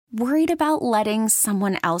Worried about letting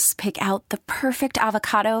someone else pick out the perfect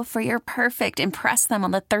avocado for your perfect impress them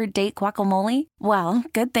on the third date guacamole? Well,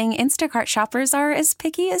 good thing Instacart shoppers are as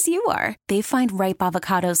picky as you are. They find ripe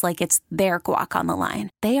avocados like it's their guac on the line.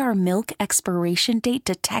 They are milk expiration date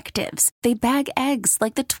detectives. They bag eggs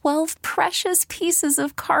like the 12 precious pieces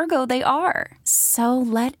of cargo they are. So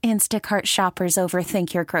let Instacart shoppers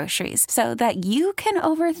overthink your groceries so that you can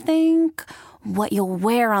overthink what you'll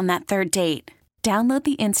wear on that third date. Download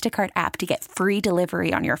the Instacart app to get free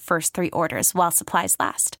delivery on your first 3 orders while supplies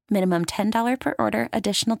last. Minimum $10 per order.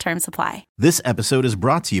 Additional terms apply. This episode is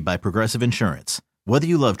brought to you by Progressive Insurance. Whether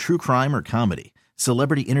you love true crime or comedy,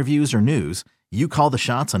 celebrity interviews or news, you call the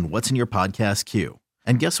shots on what's in your podcast queue.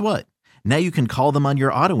 And guess what? Now you can call them on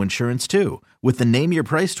your auto insurance too with the Name Your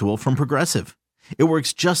Price tool from Progressive. It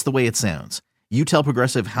works just the way it sounds. You tell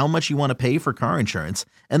Progressive how much you want to pay for car insurance,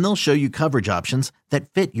 and they'll show you coverage options that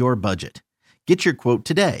fit your budget. Get your quote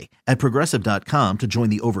today at Progressive.com to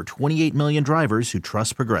join the over 28 million drivers who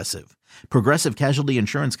trust Progressive. Progressive Casualty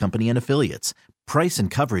Insurance Company and Affiliates. Price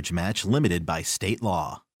and coverage match limited by state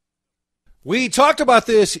law. We talked about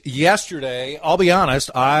this yesterday. I'll be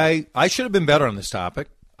honest, I should have been better on this topic.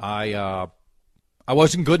 I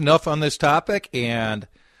wasn't good enough on this topic, and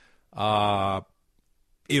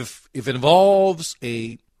if it involves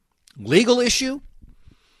a legal issue,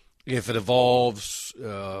 if it involves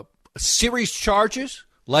series charges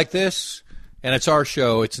like this, and it's our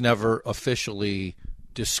show, it's never officially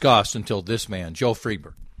discussed until this man, Joe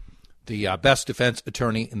Friedberg, the best defense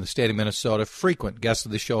attorney in the state of Minnesota, frequent guest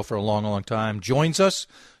of the show for a long, long time, joins us.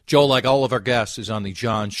 Joe, like all of our guests, is on the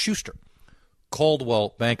John Schuster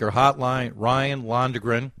Caldwell Banker Hotline. Ryan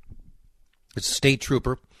Londregan is a state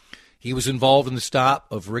trooper. He was involved in the stop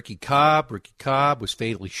of Ricky Cobb. Ricky Cobb was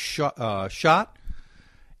fatally shot,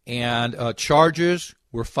 and charges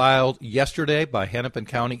were filed yesterday by Hennepin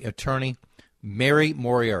County Attorney Mary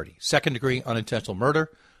Moriarty. Second-degree unintentional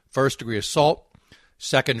murder, first-degree assault,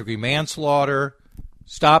 second-degree manslaughter,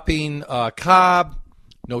 stopping Cobb,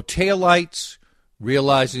 no taillights,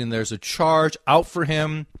 realizing there's a charge out for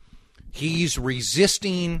him. He's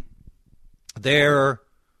resisting. They're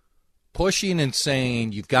pushing and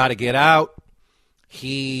saying, you've got to get out.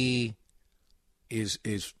 He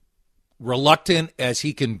is reluctant as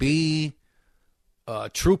he can be.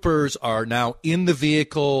 Troopers are now in the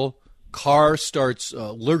vehicle. Car starts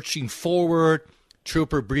lurching forward.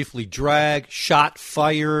 Trooper briefly dragged. Shot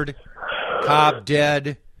fired. Cobb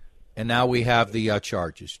dead. And now we have the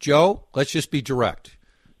charges. Joe, let's just be direct.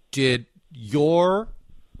 Did your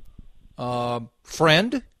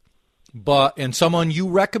friend and someone you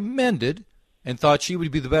recommended and thought she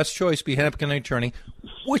would be the best choice be Hennepin County Attorney,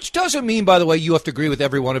 which doesn't mean, by the way, you have to agree with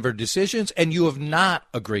every one of her decisions, and you have not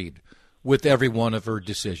agreed with every one of her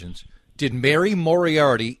decisions. Did Mary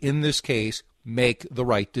Moriarty, in this case, make the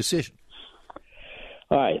right decision?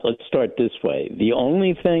 All right, let's start this way. The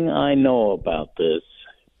only thing I know about this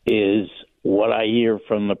is what I hear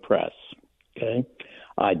from the press, okay?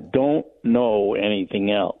 I don't know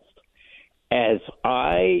anything else. As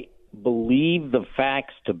I believe the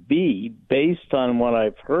facts to be, based on what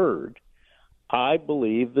I've heard, I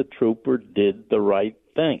believe the trooper did the right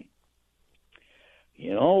thing.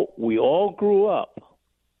 You know, we all grew up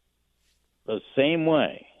the same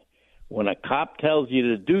way. When a cop tells you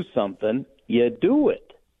to do something, you do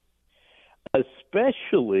it.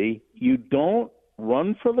 Especially, you don't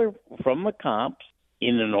run from the cops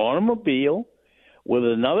in an automobile with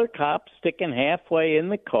another cop sticking halfway in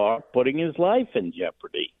the car, putting his life in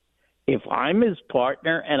jeopardy. If I'm his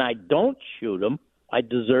partner and I don't shoot him, I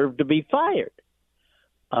deserve to be fired.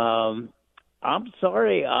 I'm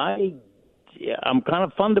sorry, I'm kind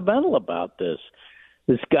of fundamental about this.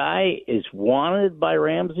 This guy is wanted by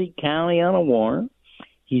Ramsey County on a warrant.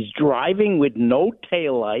 He's driving with no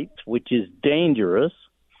taillights, which is dangerous.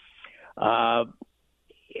 The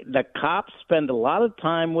cops spend a lot of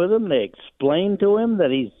time with him. They explain to him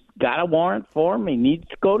that he's got a warrant for him. He needs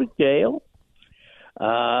to go to jail.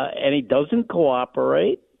 And he doesn't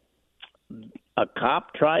cooperate. A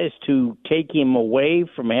cop tries to take him away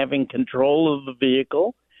from having control of the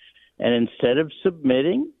vehicle. And instead of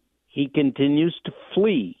submitting, he continues to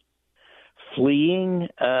flee. Fleeing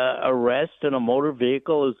arrest in a motor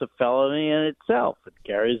vehicle is a felony in itself. It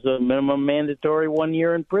carries a minimum mandatory 1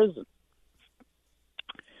 year in prison.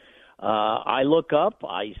 I look up,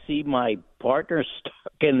 I see my partner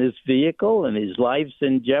stuck in this vehicle and his life's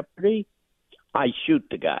in jeopardy. I shoot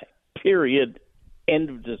the guy. Period. End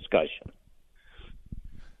of discussion.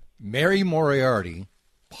 Mary Moriarty,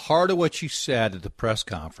 part of what she said at the press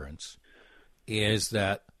conference is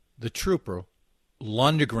that the trooper,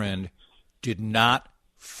 Lundgren, did not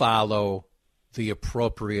follow the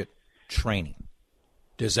appropriate training.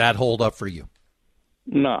 Does that hold up for you?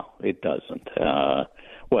 No, it doesn't.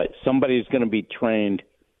 Somebody's going to be trained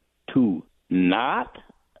to not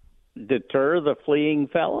deter the fleeing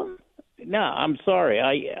felon? No, I'm sorry.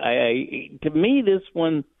 To me, this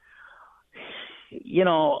one,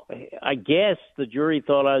 I guess the jury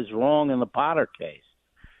thought I was wrong in the Potter case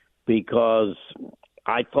because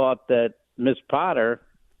I thought that Miss Potter,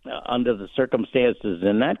 under the circumstances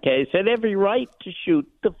in that case, had every right to shoot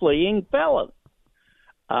the fleeing felon.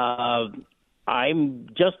 I'm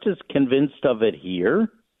just as convinced of it here.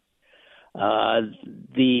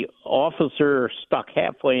 The officer stuck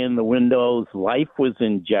halfway in the window's life was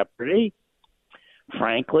in jeopardy.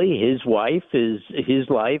 Frankly, his life is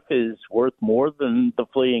worth more than the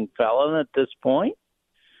fleeing felon at this point.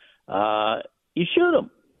 You shoot him.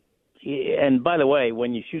 And by the way,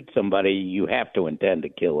 when you shoot somebody, you have to intend to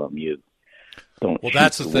kill them. You don't. Well,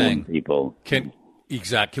 that's the thing. People. Can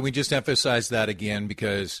we just emphasize that again?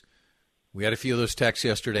 Because we had a few of those texts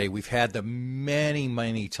yesterday. We've had them many,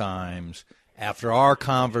 many times after our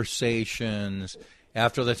conversations,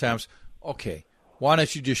 after the times. Okay, why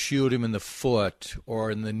don't you just shoot him in the foot or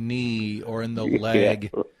in the knee or in the leg?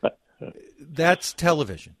 Yeah. That's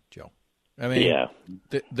television, Joe. I mean, yeah.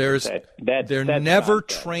 They're never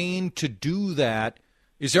trained to do that.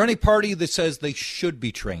 Is there any party that says they should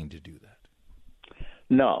be trained to do that?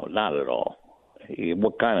 No, not at all.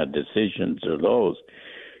 What kind of decisions are those?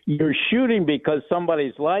 You're shooting because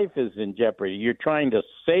somebody's life is in jeopardy. You're trying to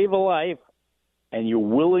save a life, and you're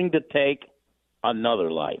willing to take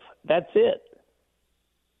another life. That's it.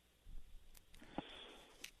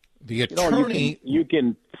 The attorney... You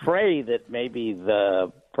can pray that maybe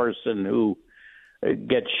the person who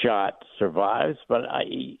gets shot survives, but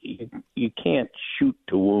you can't shoot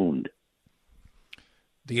to wound.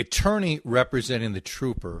 The attorney representing the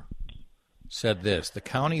trooper said this: the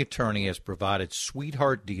county attorney has provided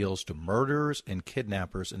sweetheart deals to murderers and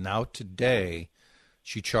kidnappers, and now today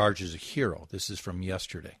she charges a hero. This is from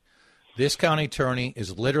yesterday. This county attorney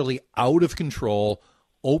is literally out of control.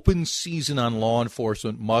 Open season on law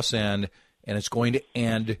enforcement must end, and it's going to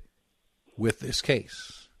end with this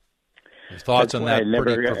case. Your thoughts on that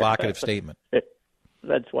pretty provocative statement?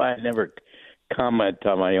 That's why I never comment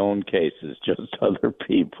on my own cases, just other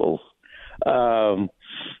people's. I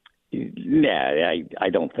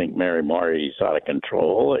don't think Mary Marty's out of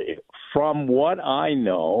control. From what I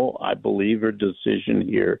know, I believe her decision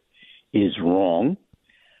here is wrong,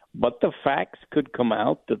 but the facts could come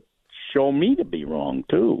out that show me to be wrong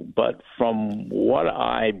too. But from what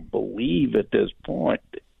I believe at this point,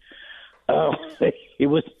 it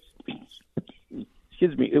was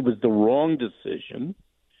the wrong decision.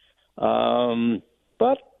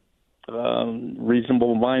 But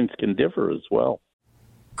reasonable minds can differ as well.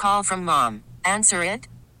 Call from mom. Answer it.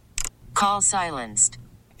 Call silenced.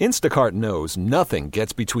 Instacart knows nothing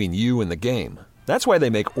gets between you and the game. That's why they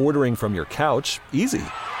make ordering from your couch easy.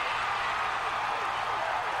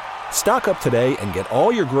 Stock up today and get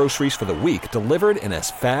all your groceries for the week delivered in as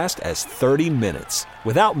fast as 30 minutes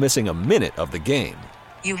without missing a minute of the game.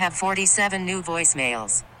 You have 47 new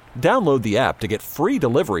voicemails. Download the app to get free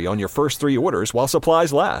delivery on your first 3 orders while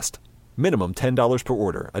supplies last. Minimum $10 per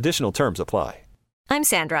order. Additional terms apply. I'm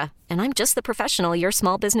Sandra, and I'm just the professional your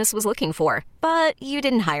small business was looking for. But you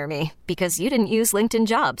didn't hire me because you didn't use LinkedIn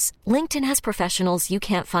Jobs. LinkedIn has professionals you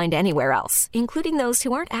can't find anywhere else, including those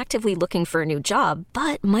who aren't actively looking for a new job,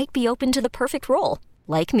 but might be open to the perfect role,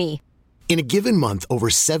 like me. In a given month, over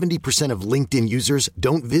 70% of LinkedIn users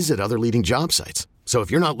don't visit other leading job sites. So if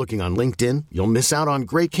you're not looking on LinkedIn, you'll miss out on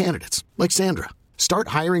great candidates like Sandra. Start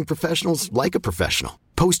hiring professionals like a professional.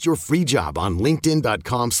 Post your free job on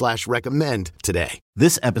linkedin.com/recommend today.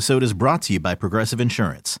 This episode is brought to you by Progressive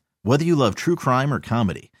Insurance. Whether you love true crime or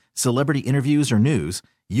comedy, celebrity interviews or news,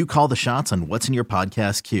 you call the shots on what's in your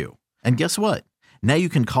podcast queue. And guess what? Now you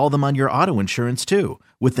can call them on your auto insurance too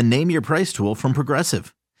with the Name Your Price tool from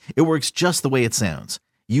Progressive. It works just the way it sounds.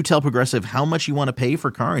 You tell Progressive how much you want to pay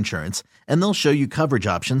for car insurance, and they'll show you coverage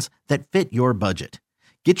options that fit your budget.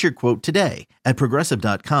 Get your quote today at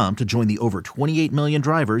Progressive.com to join the over 28 million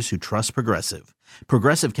drivers who trust Progressive.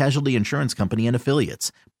 Progressive Casualty Insurance Company and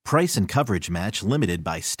Affiliates. Price and coverage match limited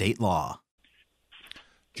by state law.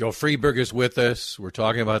 Joe Friedberg is with us. We're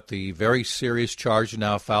talking about the very serious charge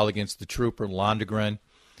now filed against the Trooper Londregan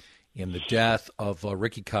in the death of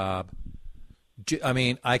Ricky Cobb. I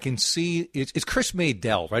mean, I can see it's Chris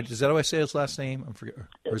Maddell, right? Is that how I say his last name? I'm forgetting.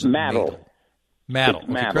 Or is it Maddell. Maddell.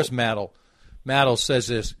 Okay, Chris Maddell. Maddell says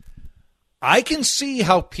this: I can see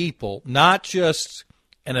how people, not just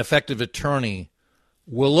an effective attorney,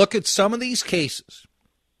 will look at some of these cases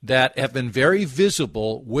that have been very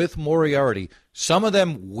visible with Moriarty. Some of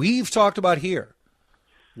them we've talked about here,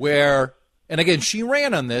 where, and again, she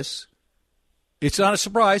ran on this. It's not a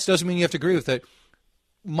surprise. Doesn't mean you have to agree with it.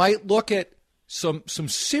 Might look at some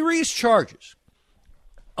serious charges.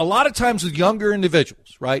 A lot of times with younger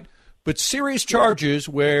individuals, right? But serious charges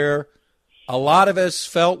where a lot of us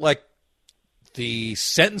felt like the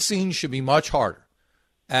sentencing should be much harder,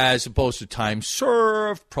 as opposed to time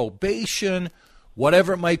served, probation,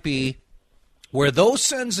 whatever it might be, where those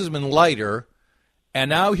sentences have been lighter, and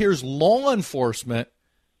now here's law enforcement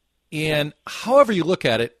in, however you look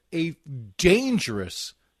at it, a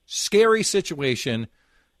dangerous, scary situation,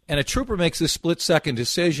 and a trooper makes this split-second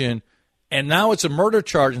decision, and now it's a murder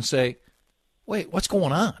charge, and say, wait, what's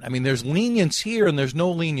going on? I mean, there's lenience here, and there's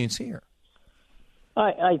no lenience here.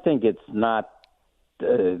 I think it's not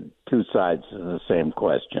two sides of the same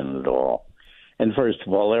question at all. And first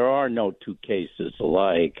of all, there are no two cases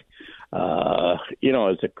alike.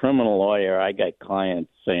 As a criminal lawyer, I got clients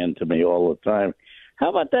saying to me all the time, how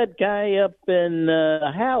about that guy up in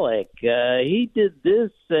Halleck? He did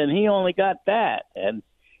this and he only got that. And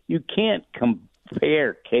you can't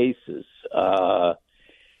compare cases.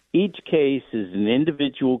 Each case is an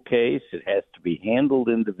individual case. It has to be handled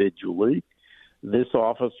individually. This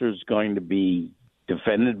officer is going to be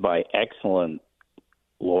defended by excellent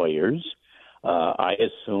lawyers. I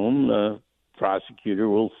assume the prosecutor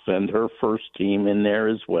will send her first team in there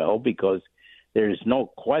as well, because there's no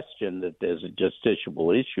question that there's a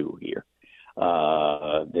justiciable issue here.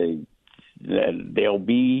 There'll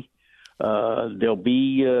be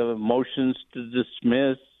motions to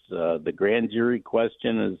dismiss. The grand jury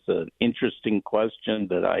question is an interesting question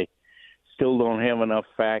that I still don't have enough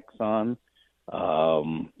facts on.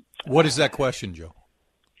 What is that question, Joe?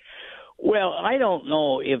 Well, I don't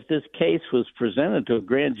know if this case was presented to a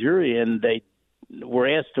grand jury and they were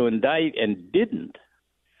asked to indict and didn't.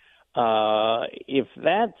 If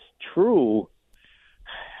that's true,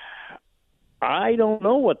 I don't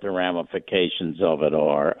know what the ramifications of it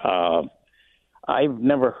are. I've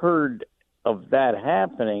never heard of that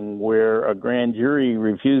happening, where a grand jury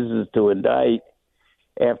refuses to indict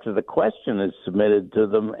after the question is submitted to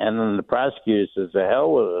them, and then the prosecutor says, "The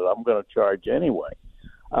hell with it, I'm going to charge anyway."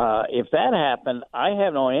 If that happened, I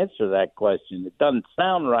have no answer to that question. It doesn't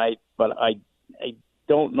sound right, but I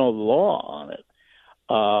don't know the law on it.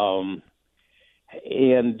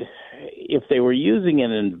 And if they were using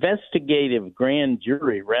an investigative grand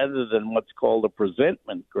jury rather than what's called a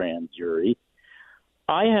presentment grand jury,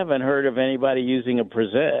 I haven't heard of anybody using a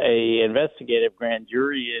investigative grand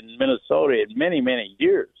jury in Minnesota in many, many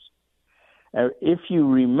years. If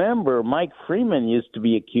you remember, Mike Freeman used to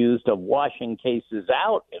be accused of washing cases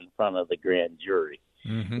out in front of the grand jury.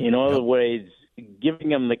 Mm-hmm. In other words,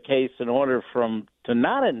 giving him the case in order to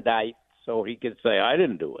not indict so he could say, I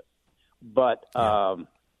didn't do it. But that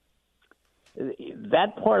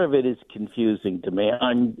part of it is confusing to me.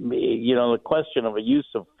 The question of a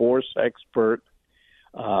use of force expert,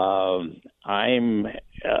 I'm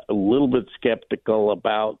a little bit skeptical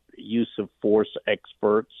about use of force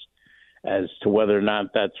experts as to whether or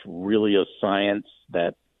not that's really a science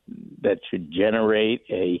that should generate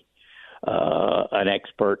an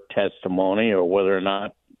expert testimony, or whether or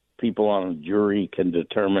not people on a jury can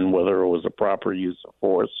determine whether it was a proper use of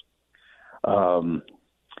force.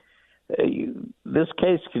 This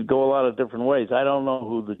case could go a lot of different ways. I don't know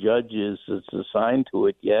who the judge is that's assigned to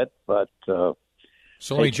it yet, but so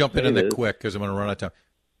let me jump in that quick, because I'm going to run out of time.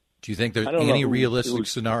 Do you think there's any realistic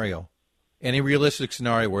scenario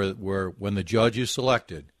where when the judge is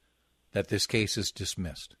selected, that this case is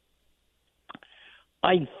dismissed?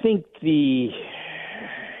 I think they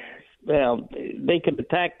could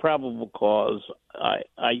attack probable cause. I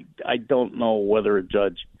don't know whether a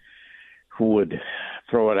judge who would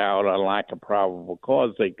throw it out on lack of probable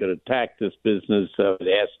cause. They could attack this business of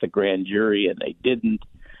ask the grand jury, and they didn't.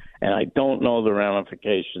 And I don't know the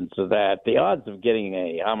ramifications of that. The odds of getting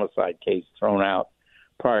a homicide case thrown out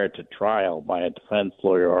prior to trial by a defense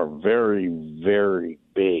lawyer are very, very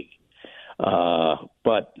big.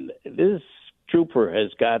 But this trooper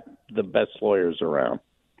has got the best lawyers around.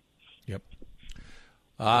 Yep.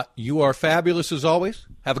 You are fabulous as always.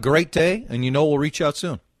 Have a great day, and we'll reach out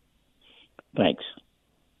soon. Thanks.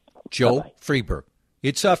 Joe Bye-bye. Friedberg.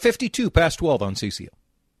 It's 52 past 12 on CCO.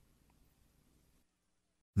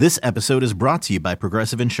 This episode is brought to you by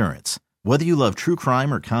Progressive Insurance. Whether you love true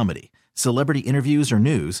crime or comedy, celebrity interviews or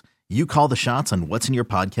news, you call the shots on what's in your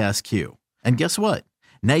podcast queue. And guess what?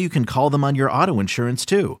 Now you can call them on your auto insurance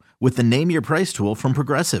too, with the Name Your Price tool from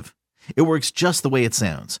Progressive. It works just the way it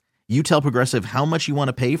sounds. You tell Progressive how much you want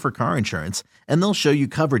to pay for car insurance, and they'll show you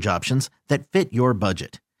coverage options that fit your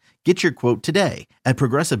budget. Get your quote today at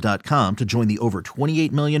Progressive.com to join the over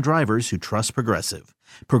 28 million drivers who trust Progressive.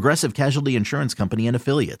 Progressive Casualty Insurance Company and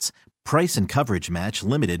Affiliates. Price and coverage match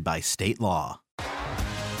limited by state law.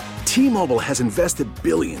 T-Mobile has invested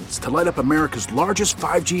billions to light up America's largest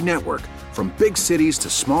 5G network, from big cities to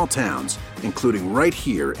small towns, including right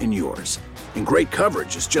here in yours. And great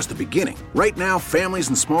coverage is just the beginning. Right now, families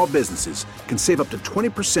and small businesses can save up to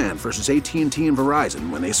 20% versus AT&T and Verizon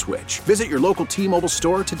when they switch. Visit your local T-Mobile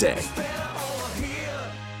store today.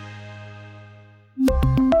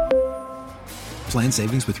 Plan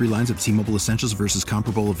savings with 3 lines of T-Mobile Essentials versus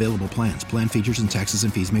comparable available plans. Plan features and taxes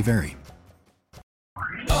and fees may vary.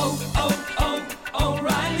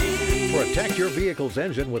 Protect your vehicle's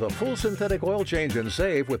engine with a full synthetic oil change and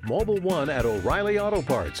save with Mobil 1 at O'Reilly Auto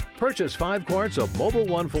Parts. Purchase 5 quarts of Mobil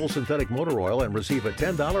 1 full synthetic motor oil and receive a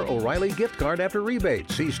 $10 O'Reilly gift card after rebate.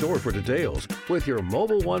 See store for details. With your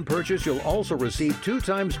Mobil 1 purchase, you'll also receive 2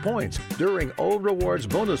 times points during O Rewards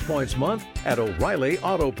Bonus Points Month at O'Reilly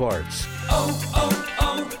Auto Parts.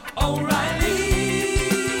 O'Reilly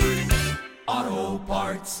Auto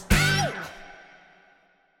Parts.